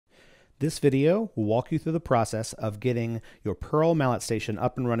This video will walk you through the process of getting your Perl MalletSTATION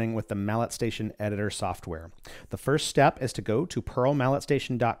up and running with the malletSTATION editor software. The first step is to go to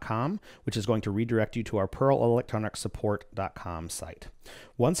perlmalletSTATION.com, which is going to redirect you to our perlelectronicsupport.com site.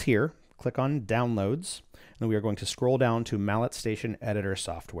 Once here, click on Downloads, and we are going to scroll down to malletSTATION editor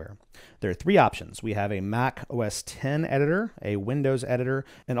software. There are three options. We have a Mac OS X editor, a Windows editor,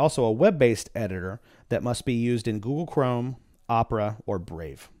 and also a web-based editor that must be used in Google Chrome, Opera, or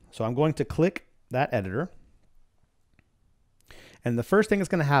Brave. So I'm going to click that editor. And the first thing that's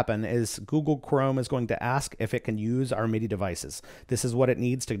going to happen is Google Chrome is going to ask if it can use our MIDI devices. This is what it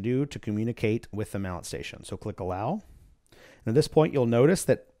needs to do to communicate with the MalletSTATION. So click Allow. And at this point, you'll notice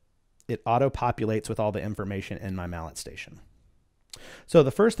that it auto-populates with all the information in my MalletSTATION. So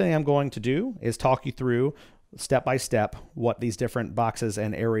the first thing I'm going to do is talk you through step by step what these different boxes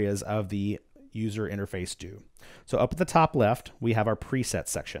and areas of the user interface do. So up at the top left, we have our presets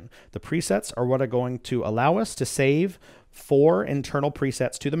section. The presets are what are going to allow us to save 4 internal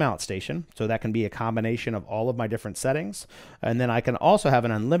presets to the MalletSTATION. So that can be a combination of all of my different settings. And then I can also have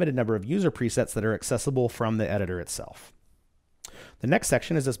an unlimited number of user presets that are accessible from the editor itself. The next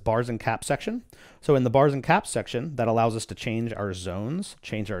section is this bars and caps section. So in the bars and caps section, that allows us to change our zones,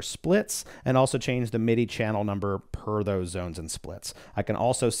 change our splits, and also change the MIDI channel number per those zones and splits. I can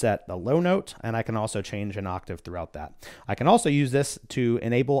also set the low note, and I can also change an octave throughout that. I can also use this to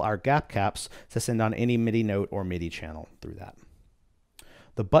enable our gap caps to send on any MIDI note or MIDI channel through that.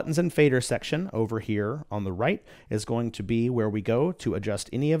 The buttons and faders section over here on the right is going to be where we go to adjust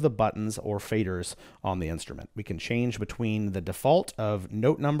any of the buttons or faders on the instrument. We can change between the default of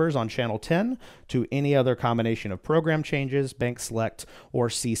note numbers on channel 10 to any other combination of program changes, bank select, or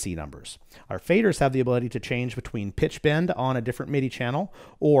CC numbers. Our faders have the ability to change between pitch bend on a different MIDI channel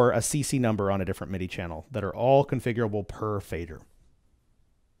or a CC number on a different MIDI channel that are all configurable per fader.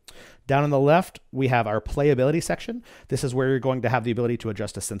 Down on the left, we have our playability section. This is where you're going to have the ability to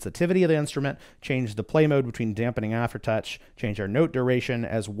adjust the sensitivity of the instrument, change the play mode between dampening and aftertouch, change our note duration,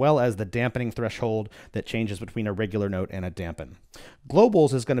 as well as the dampening threshold that changes between a regular note and a dampen.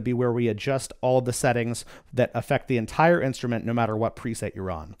 Globals is going to be where we adjust all of the settings that affect the entire instrument no matter what preset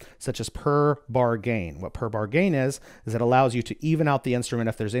you're on, such as per bar gain. What per bar gain is it allows you to even out the instrument.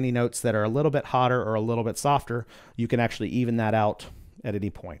 If there's any notes that are a little bit hotter or a little bit softer, you can actually even that out at any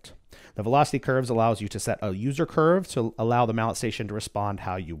point. The velocity curves allows you to set a user curve to allow the MalletSTATION to respond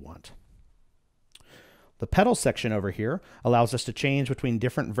how you want. The pedal section over here allows us to change between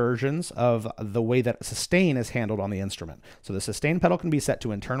different versions of the way that sustain is handled on the instrument. So the sustain pedal can be set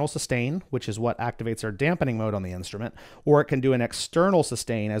to internal sustain, which is what activates our dampening mode on the instrument, or it can do an external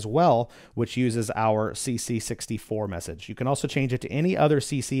sustain as well, which uses our CC64 message. You can also change it to any other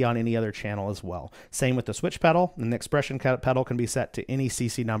CC on any other channel as well. Same with the switch pedal, and the expression pedal can be set to any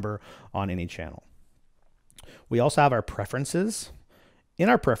CC number on any channel. We also have our preferences. In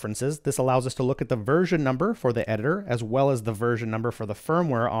our preferences, this allows us to look at the version number for the editor as well as the version number for the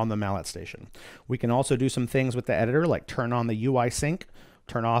firmware on the MalletSTATION. We can also do some things with the editor like turn on the UI sync,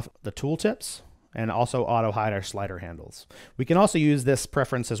 turn off the tooltips, and also auto hide our slider handles. We can also use this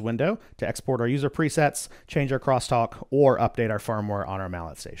preferences window to export our user presets, change our crosstalk, or update our firmware on our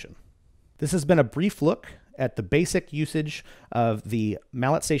MalletSTATION. This has been a brief look at the basic usage of the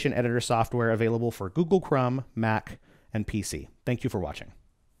MalletSTATION editor software available for Google Chrome, Mac, and PC. Thank you for watching.